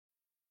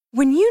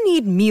When you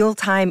need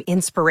mealtime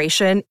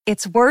inspiration,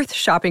 it's worth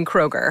shopping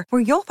Kroger,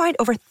 where you'll find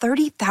over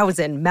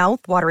 30,000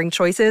 mouth-watering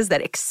choices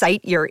that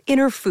excite your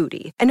inner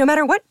foodie. And no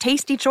matter what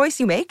tasty choice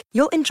you make,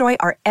 you'll enjoy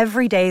our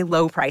everyday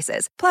low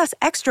prices, plus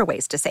extra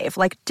ways to save,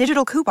 like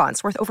digital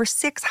coupons worth over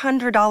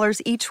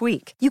 $600 each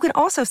week. You can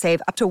also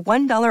save up to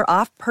 $1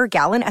 off per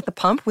gallon at the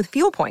pump with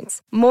fuel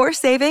points. More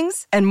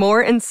savings and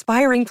more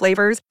inspiring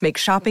flavors make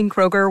shopping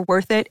Kroger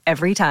worth it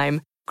every time.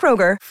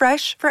 Kroger,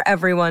 fresh for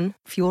everyone.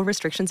 Fuel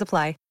restrictions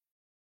apply.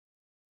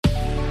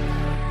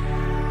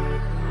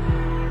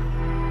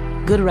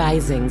 Good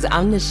risings.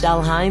 I'm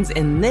Nichelle Hines,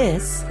 and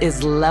this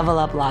is Level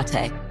Up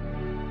Latte.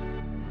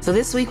 So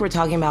this week we're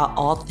talking about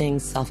all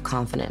things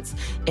self-confidence.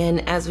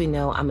 And as we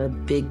know, I'm a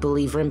big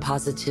believer in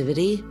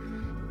positivity.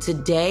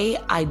 Today,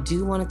 I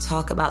do want to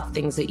talk about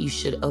things that you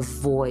should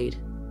avoid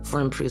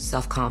for improved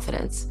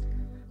self-confidence.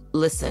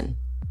 Listen,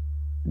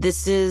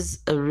 this is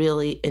a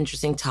really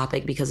interesting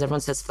topic because everyone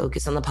says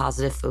focus on the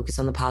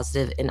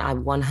positive, and I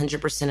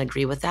 100%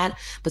 agree with that.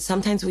 But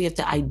sometimes we have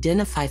to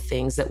identify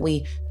things that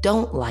we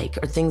don't like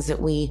or things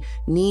that we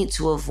need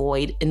to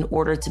avoid in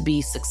order to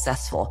be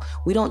successful.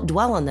 We don't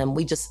dwell on them.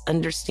 We just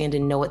understand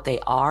and know what they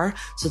are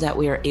so that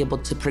we are able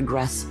to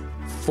progress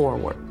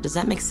forward. Does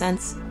that make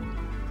sense?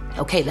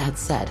 Okay, that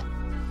said,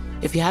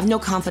 if you have no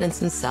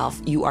confidence in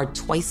self, you are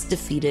twice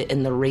defeated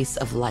in the race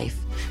of life.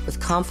 With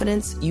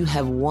confidence, you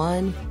have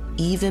won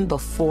even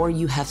before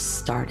you have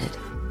started.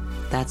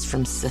 That's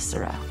from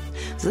Cicero.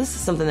 So this is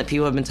something that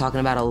people have been talking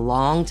about a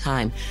long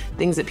time,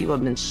 things that people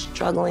have been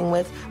struggling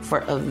with for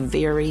a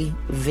very,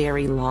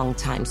 very long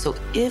time. So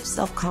if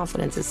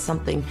self-confidence is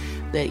something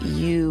that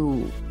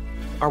you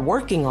are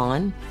working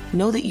on,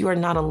 know that you are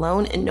not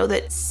alone and know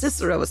that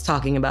Cicero was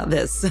talking about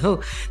this.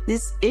 So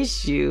this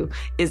issue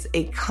is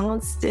a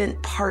constant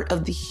part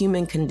of the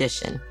human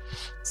condition.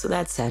 So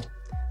that said,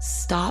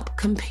 stop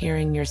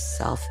comparing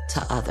yourself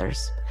to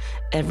others.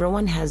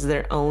 Everyone has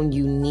their own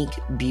unique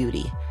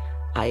beauty.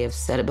 I have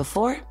said it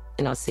before,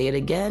 and I'll say it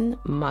again.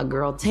 My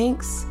girl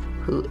Tinks,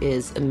 who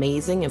is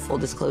amazing and full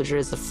disclosure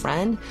is a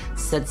friend,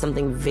 said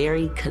something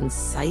very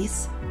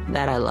concise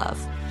that I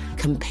love.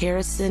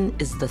 Comparison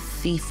is the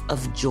thief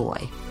of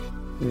joy.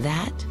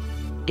 That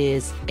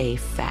is a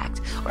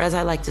fact. Or as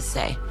I like to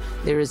say,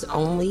 there is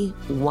only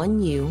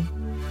one you,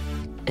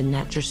 and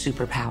that's your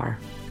superpower.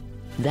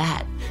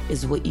 That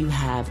is what you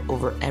have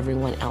over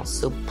everyone else.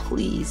 So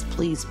please,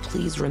 please,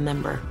 please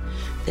remember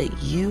that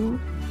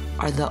you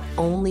are the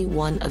only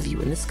one of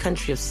you in this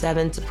country of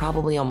 7 to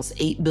probably almost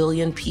 8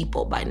 billion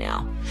people by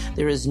now.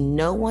 There is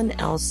no one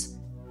else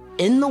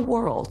in the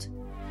world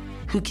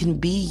who can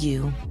be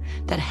you,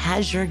 that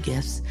has your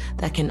gifts,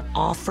 that can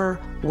offer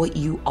what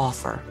you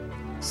offer.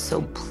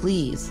 So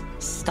please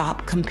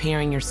stop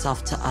comparing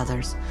yourself to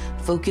others.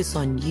 Focus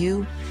on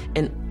you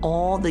and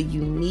all the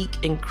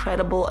unique,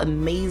 incredible,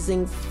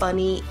 amazing,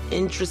 funny,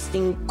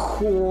 interesting,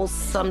 cool,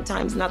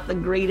 sometimes not the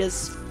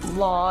greatest,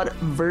 flawed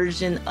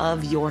version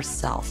of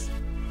yourself.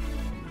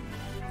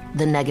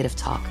 The negative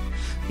talk.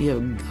 You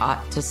have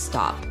got to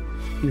stop.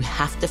 You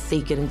have to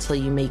fake it until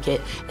you make it.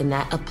 And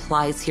that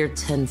applies here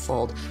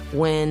tenfold.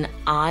 When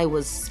I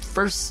was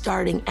first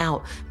starting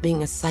out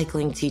being a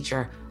cycling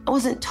teacher, I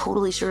wasn't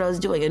totally sure what I was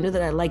doing. I knew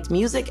that I liked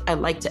music, I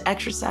liked to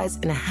exercise,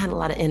 and I had a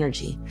lot of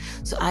energy.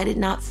 So I did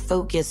not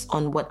focus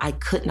on what I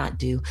could not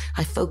do.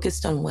 I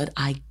focused on what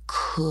I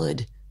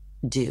could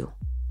do.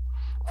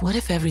 What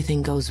if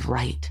everything goes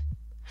right?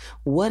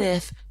 What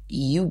if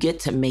you get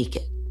to make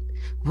it?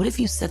 What if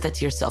you set that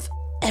to yourself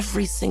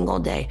every single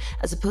day,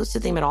 as opposed to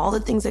thinking about all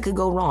the things that could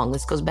go wrong?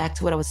 This goes back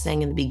to what I was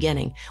saying in the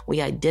beginning. We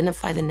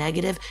identify the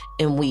negative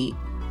and we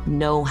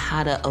know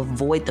how to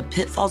avoid the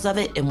pitfalls of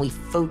it, and we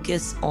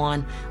focus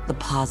on the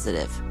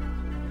positive.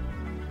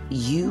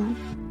 You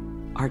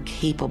are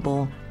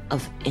capable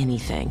of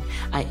anything.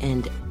 I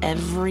end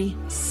every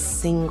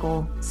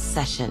single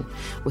session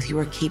with you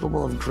are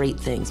capable of great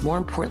things. More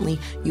importantly,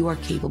 you are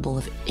capable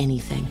of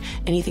anything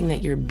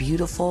that your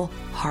beautiful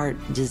heart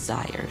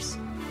desires.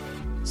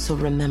 So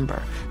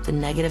remember, the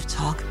negative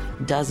talk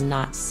does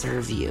not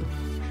serve you.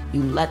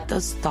 You let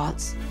those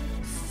thoughts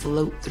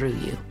float through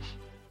you.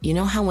 You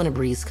know how when a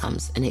breeze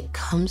comes and it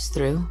comes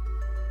through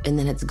and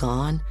then it's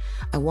gone?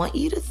 I want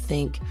you to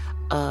think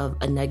of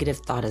a negative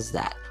thought as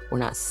that. We're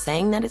not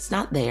saying that it's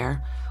not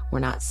there. We're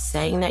not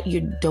saying that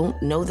you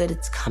don't know that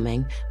it's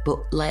coming,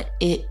 but let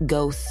it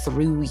go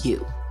through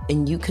you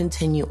and you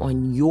continue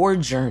on your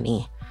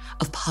journey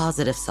of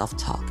positive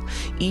self-talk.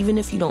 Even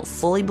if you don't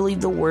fully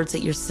believe the words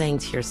that you're saying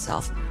to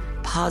yourself,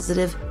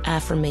 positive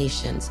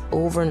affirmations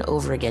over and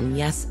over again.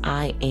 Yes,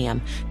 I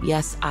am.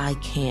 Yes, I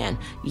can.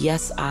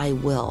 Yes, I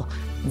will.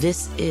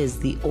 This is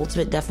the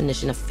ultimate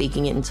definition of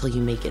faking it until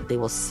you make it. They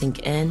will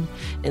sink in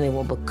and they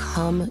will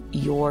become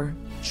your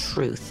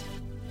truth.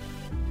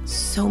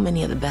 So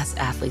many of the best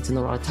athletes in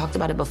the world, I talked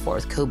about it before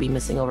with Kobe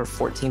missing over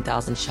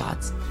 14,000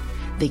 shots.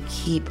 They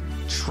keep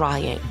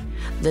trying.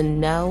 The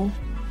no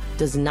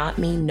does not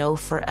mean no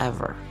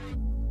forever.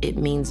 It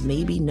means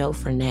maybe no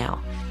for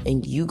now.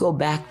 And you go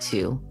back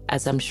to,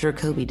 as I'm sure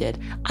Kobe did,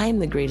 I am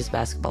the greatest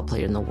basketball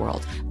player in the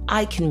world.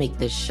 I can make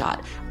this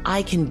shot.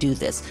 I can do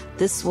this.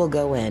 This will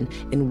go in.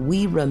 And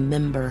we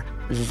remember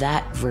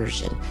that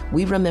version.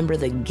 We remember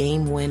the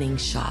game-winning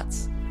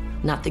shots,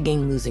 not the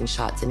game-losing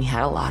shots. And he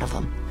had a lot of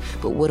them.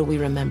 But what do we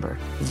remember?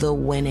 The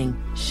winning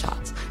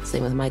shots.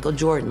 Same with Michael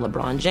Jordan,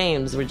 LeBron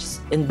James. We're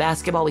just in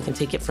basketball, we can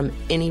take it from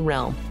any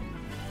realm.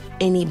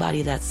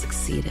 Anybody that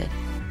succeeded.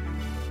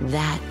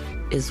 That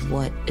is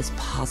what is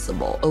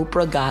possible.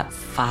 Oprah got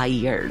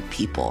fired,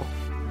 people.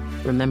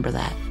 Remember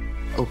that.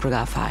 Oprah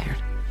got fired.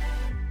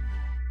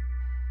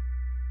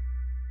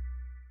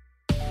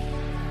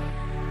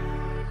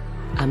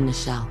 I'm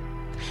Nichelle,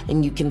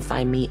 and you can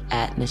find me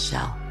at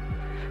Nichelle.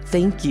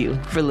 Thank you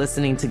for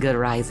listening to Good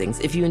Risings.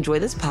 If you enjoy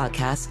this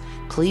podcast,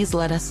 please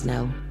let us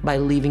know by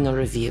leaving a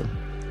review.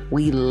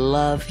 We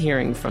love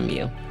hearing from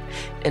you.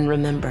 And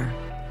remember,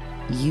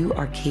 you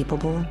are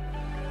capable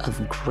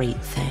of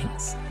great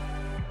things.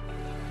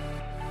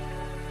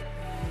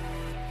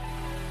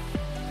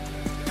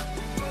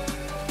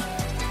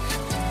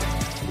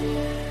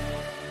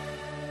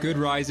 Good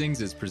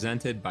Risings is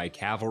presented by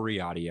Cavalry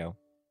Audio.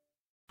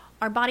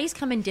 Our bodies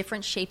come in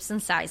different shapes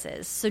and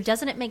sizes, so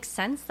doesn't it make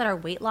sense that our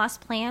weight loss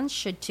plans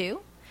should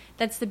too?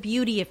 That's the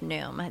beauty of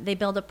Noom. They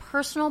build a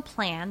personal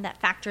plan that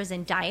factors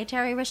in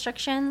dietary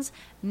restrictions,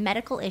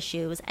 medical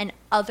issues, and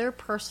other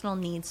personal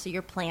needs so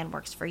your plan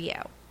works for you.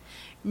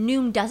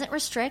 Noom doesn't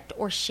restrict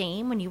or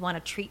shame when you want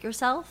to treat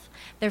yourself.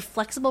 Their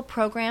flexible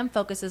program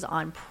focuses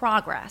on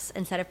progress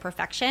instead of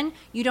perfection.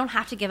 You don't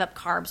have to give up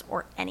carbs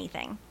or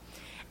anything.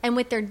 And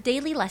with their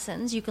daily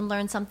lessons, you can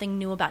learn something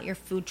new about your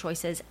food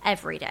choices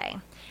every day.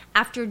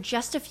 After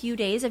just a few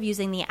days of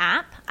using the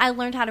app, I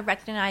learned how to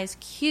recognize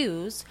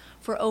cues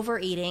for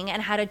overeating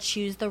and how to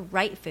choose the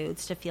right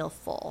foods to feel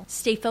full.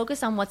 Stay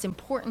focused on what's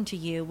important to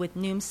you with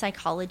Noom's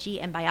psychology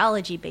and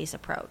biology-based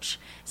approach.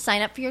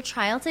 Sign up for your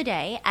trial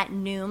today at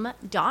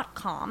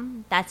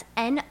Noom.com. That's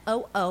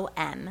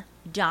Noom.com.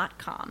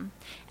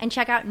 And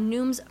check out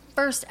Noom's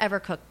first ever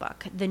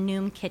cookbook, The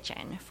Noom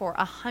Kitchen, for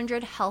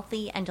 100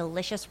 healthy and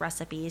delicious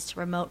recipes to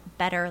promote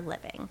better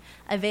living.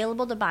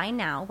 Available to buy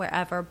now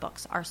wherever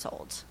books are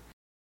sold.